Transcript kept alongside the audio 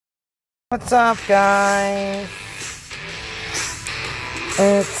What's up, guys?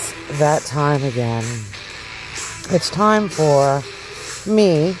 It's that time again. It's time for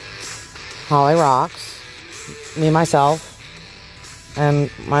me, Holly Rocks, me, myself,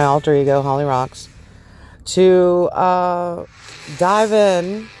 and my alter ego, Holly Rocks, to dive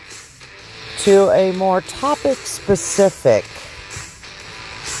in to a more topic-specific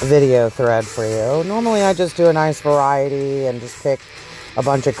video thread for you. Normally, I just do a nice variety and just pick a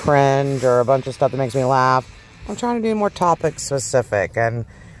bunch of cringe or a bunch of stuff that makes me laugh. I'm trying to do more topic specific, and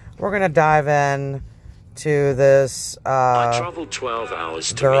we're gonna dive in to this I traveled 12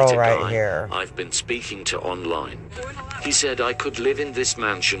 hours to girl meet a right guy here. I've been speaking to online. He said I could live in this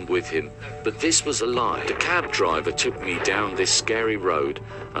mansion with him, but this was a lie. The cab driver took me down this scary road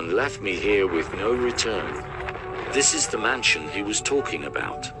and left me here with no return. This is the mansion he was talking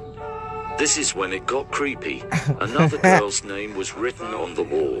about. This is when it got creepy. Another girl's name was written on the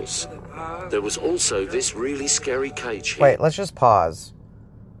walls. There was also this really scary cage here. Wait, let's just pause.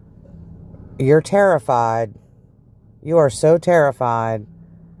 You're terrified. You are so terrified,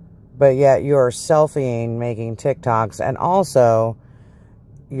 but yet you are selfieing, making TikToks, and also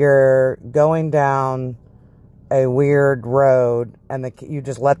you're going down a weird road and you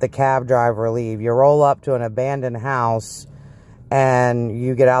just let the cab driver leave. You roll up to an abandoned house and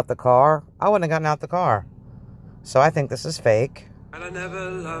you get out the car. I wouldn't have gotten out the car. So I think this is fake.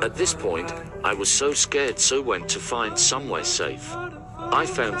 At this point, I was so scared, so went to find somewhere safe. I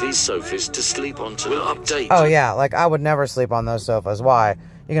found these sofas to sleep on tonight. We'll update. Oh yeah, like I would never sleep on those sofas. Why?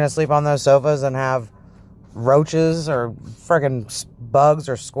 You're gonna sleep on those sofas and have roaches or friggin' bugs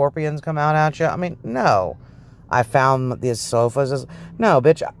or scorpions come out at you? I mean, no. I found these sofas. No,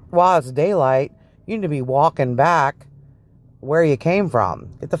 bitch, while it's daylight, you need to be walking back where you came from.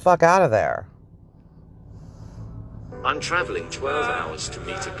 Get the fuck out of there. I'm traveling 12 hours to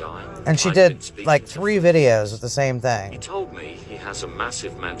meet a guy. And she did like 3 videos with the same He thing. told me he has a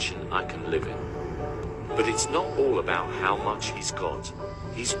massive mansion I can live in. But it's not all about how much he's got.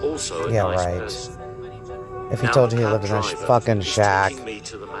 He's also a nice person. If he Now, told you he the lived in cab a driver fucking is shack, taking me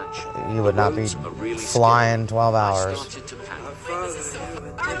to the mansion. you would not be Roads are really flying scary. 12 I hours. started to panic.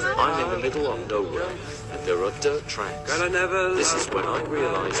 I'm in the middle of nowhere, and there are dirt tracks. This is when I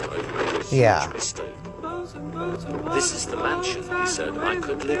realized I'd made a huge mistake. This is the mansion, he said, I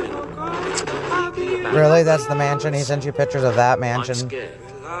could live in. It's completely abandoned. Really? That's the mansion? He sent you pictures of that mansion? I'm scared.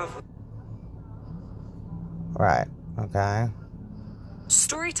 Right. Okay.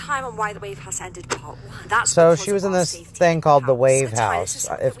 Story time on why the Wave House ended part 1. That's So because she was of in our this safety thing called the house. Wave At times, House. this is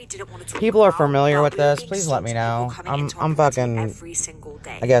something If we didn't want to talk people are about, familiar but with we were this, being please let me stalked by know. people coming into our I'm property fucking, every single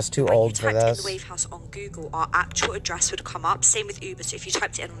day. I guess, too When old you for typed in this. the Wave House on Google, our actual address would come up. Same with Uber. So if you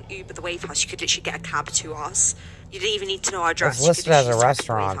typed it in on Uber, the Wave House, you could literally get a cab to us. You didn't even need to know our address. It's listed You could as a literally just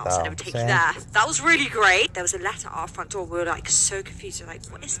type restaurant, the Wave House and it though. would take See? you there. That was really great. There was a letter at our front door. We were like so confused. We were like,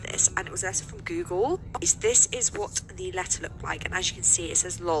 what is this? And it was a letter from Google. This is what the letter looked like. And as you can see, it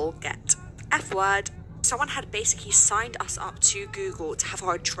says lol get F word. Someone had basically signed us up to Google to have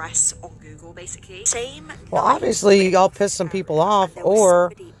our address on Google, basically. Same. Well, obviously, y'all pissed some people off,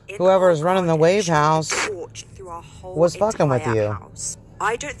 or whoever's running the Wave House was fucking with you.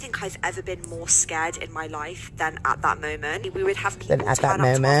 I don't think I've ever been more scared in my life than at that moment. We would have people turn up to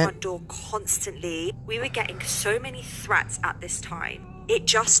our front door constantly. We were getting so many threats at this time. It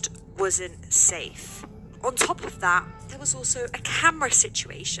just wasn't safe. On top of that, there was also a camera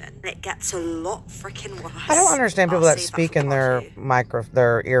situation. It gets a lot freaking worse. I don't understand people that speak in their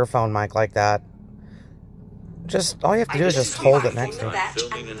earphone mic like that. Just, all you have to do is just hold it next to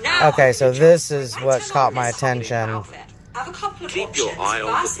you. Okay, so this is what caught my attention. I have a couple of Keep your eye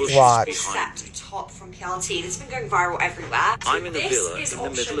on the bushes Watch. behind me. Top from PLT. It's been going viral everywhere. I'm in a villa in the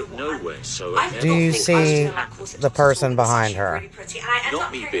middle of nowhere, so I Do you see the person behind her?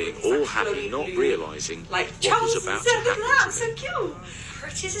 Not me being all happy, not realizing what was about to happen to me. Cute.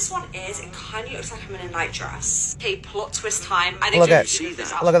 Pretty as this one is, it kind of looks like I'm in a night dress. Okay, plot twist time. I Look at, see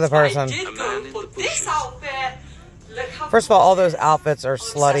that. look at the person. I did go for this outfit. Look how First of all those outfits are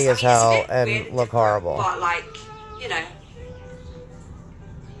slutty as hell and look horrible. But like, you know.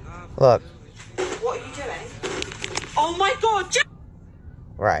 Look. What are you doing? Oh my god!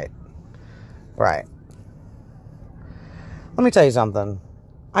 Right. Right. Let me tell you something.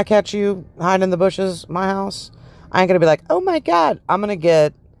 I catch you hiding in the bushes, my house, I ain't gonna be like, oh my god, I'm gonna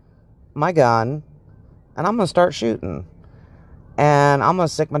get my gun and I'm gonna start shooting. And I'm gonna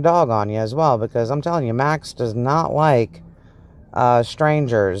sick my dog on you as well, because I'm telling you, Max does not like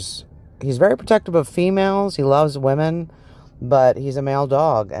strangers. He's very protective of females. He loves women, but he's a male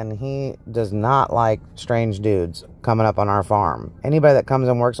dog and he does not like strange dudes. coming up on our farm. Anybody that comes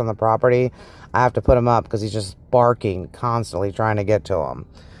and works on the property, I have to put him up because he's just barking constantly trying to get to him.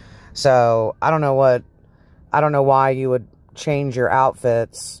 So I don't know why you would change your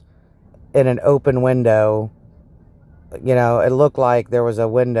outfits in an open window. You know, it looked like there was a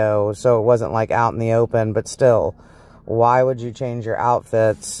window, so it wasn't like out in the open, but still, why would you change your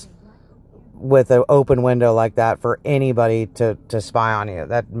outfits with an open window like that for anybody to spy on you?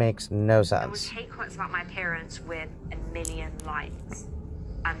 That makes no sense. I would take quotes about my appearance with a million likes,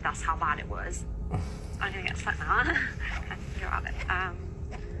 and that's how bad it was. I'm gonna get stuck now. I can't figure out it.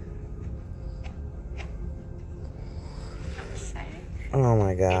 Oh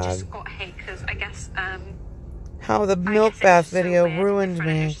my god. It just got hate because I guess how the milk bath video ruined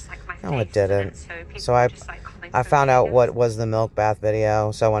me. No, it didn't. So I found out what was the milk bath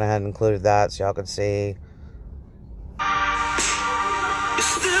video, so I went ahead and included that so y'all could see.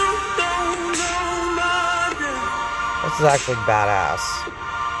 This is actually badass.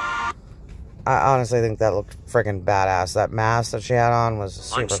 I honestly think that looked freaking badass. That mask that she had on was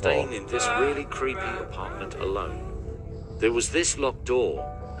super cool. I'm staying in this really creepy apartment alone. There was this locked door,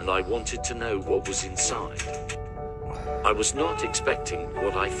 and I wanted to know what was inside. I was not expecting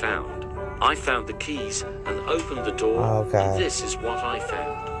what I found. I found the keys and opened the door, and this is what I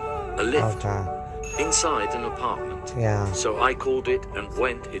found. A lift inside an apartment. Yeah. So I called it and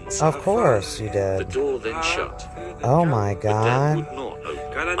went inside. Of course you did. The door then shut. Oh my god. But that would not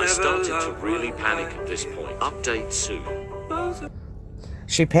open. I started to really panic at this point. Update soon.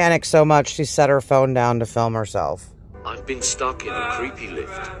 She panicked so much she set her phone down to film herself. I've been stuck in a creepy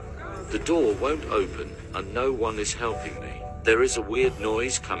lift. The door won't open and no one is helping me. There is a weird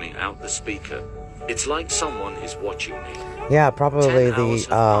noise coming out the speaker. It's like someone is watching me. Yeah, probably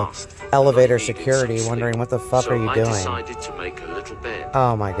the elevator security wondering what the fuck are you doing. I decided to make a little bed.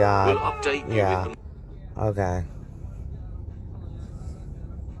 Oh my god. We'll update you in the... Okay.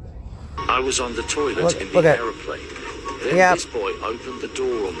 I was on the toilet in the aeroplane. Then this boy opened the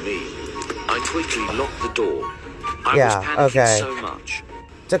door on me. I quickly locked the door. I was panicking so much.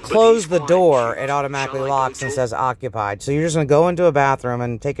 To close the door, it automatically locks and says occupied. So you're just going to go into a bathroom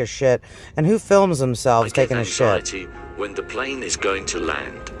and take a shit. And who films themselves taking a shit? When the plane is going to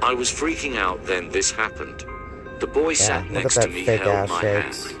land. I was freaking out, then this happened. The boy sat next to me, held my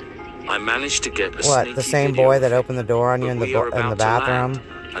hand. I managed to get a What, the same boy that opened the door on you in the bathroom?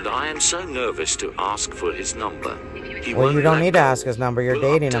 And I am so nervous to ask for his number. Well, you don't need to ask his number. You're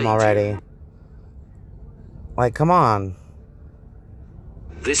dating him already. Like, come on.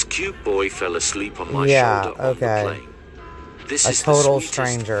 This cute boy fell asleep on my shoulder on the plane. This is a total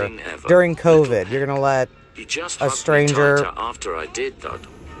stranger. During COVID, you're going to let a stranger... After I did that.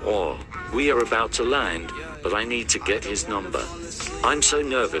 Oh, we are about to land, but I need to get his number. I'm so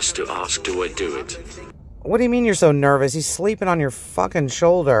nervous to ask, do I do it? What do you mean you're so nervous? He's sleeping on your fucking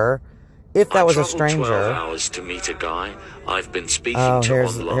shoulder. If that was a stranger. 12 hours to meet a guy I've been speaking to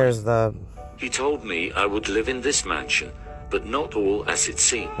online. Here's the... He told me I would live in this mansion, but not all as it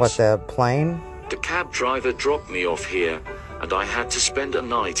seems. What, the plane? The cab driver dropped me off here, and I had to spend a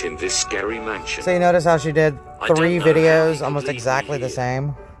night in this scary mansion. So you notice how she did 3 videos, almost exactly the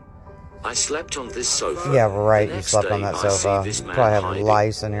same? I slept on this sofa. Yeah, right, you slept on that sofa. You probably have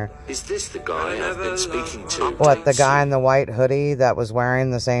lice in here. Is this the guy I've been speaking to? What, the guy in the white hoodie that was wearing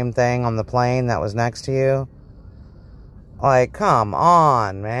the same thing on the plane that was next to you? Like, come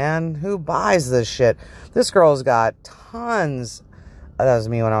on, man. Who buys this shit? This girl's got tons... That was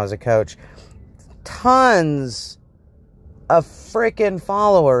me when I was a coach. Tons of freaking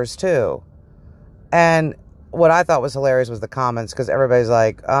followers, too. And what I thought was hilarious was the comments, because everybody's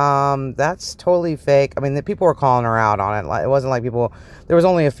like, that's totally fake. I mean, the people were calling her out on it. It wasn't like people... There was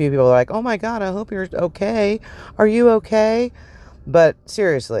only a few people that were like, oh my god, I hope you're okay. Are you okay? But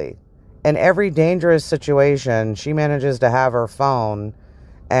seriously... In every dangerous situation, she manages to have her phone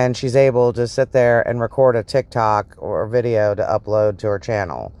and she's able to sit there and record a TikTok or a video to upload to her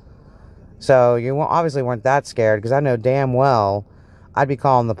channel. So you obviously weren't that scared, because I know damn well I'd be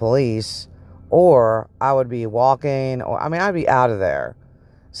calling the police, or I would be walking, or I mean, I'd be out of there.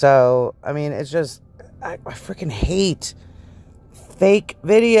 So, I mean, it's just, I freaking hate fake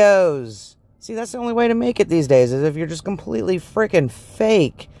videos. See, that's the only way to make it these days, is if you're just completely freaking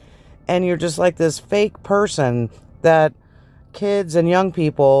fake. And you're just like this fake person that kids and young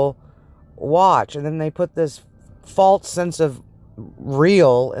people watch. And then they put this false sense of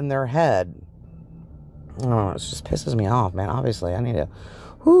real in their head. Oh, it just pisses me off, man. Obviously, I need to...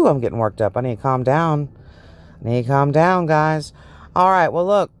 Whew, I'm getting worked up. I need to calm down. I need to calm down, guys. Alright, well,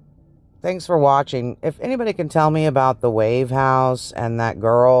 look. Thanks for watching. If anybody can tell me about the Wave House and that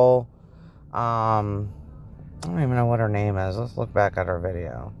girl... I don't even know what her name is. Let's look back at her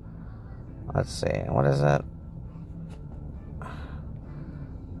video. Let's see. What is it?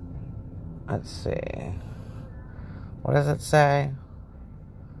 Let's see. What does it say?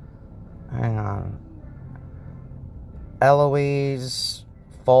 Hang on. Eloise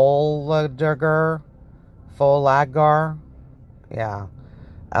Fouladgar. Yeah.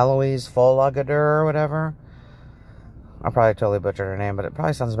 Eloise Fouladgar or whatever. I probably totally butchered her name, but it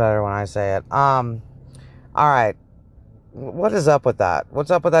probably sounds better when I say it. Alright. What is up with that? What's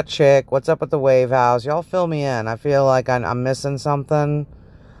up with that chick? What's up with the Wave House? Y'all fill me in. I feel like I'm missing something.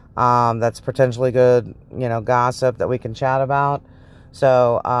 That's potentially good, you know, gossip that we can chat about.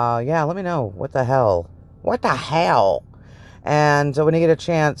 So, yeah, let me know. What the hell? What the hell? And when you get a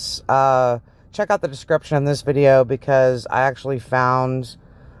chance, check out the description of this video, because I actually found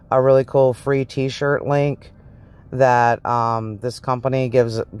a really cool free t-shirt link that, this company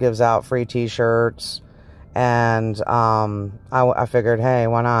gives out free t-shirts. And, I figured, hey,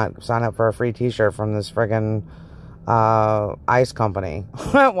 why not sign up for a free t-shirt from this friggin', ice company?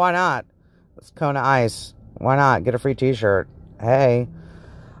 Why not? It's Kona Ice. Why not get a free t-shirt? Hey,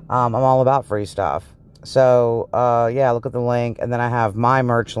 I'm all about free stuff. So, yeah, look at the link. And then I have my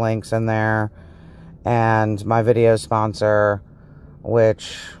merch links in there. And my video sponsor,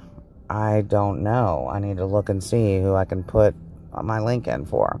 which I don't know. I need to look and see who I can put my link in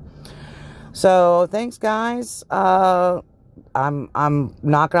for. So, thanks, guys. I'm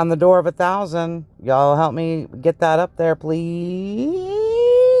knocking on the door of 1,000. Y'all help me get that up there, please,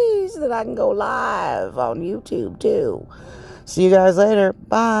 so that I can go live on YouTube, too. See you guys later.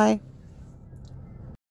 Bye.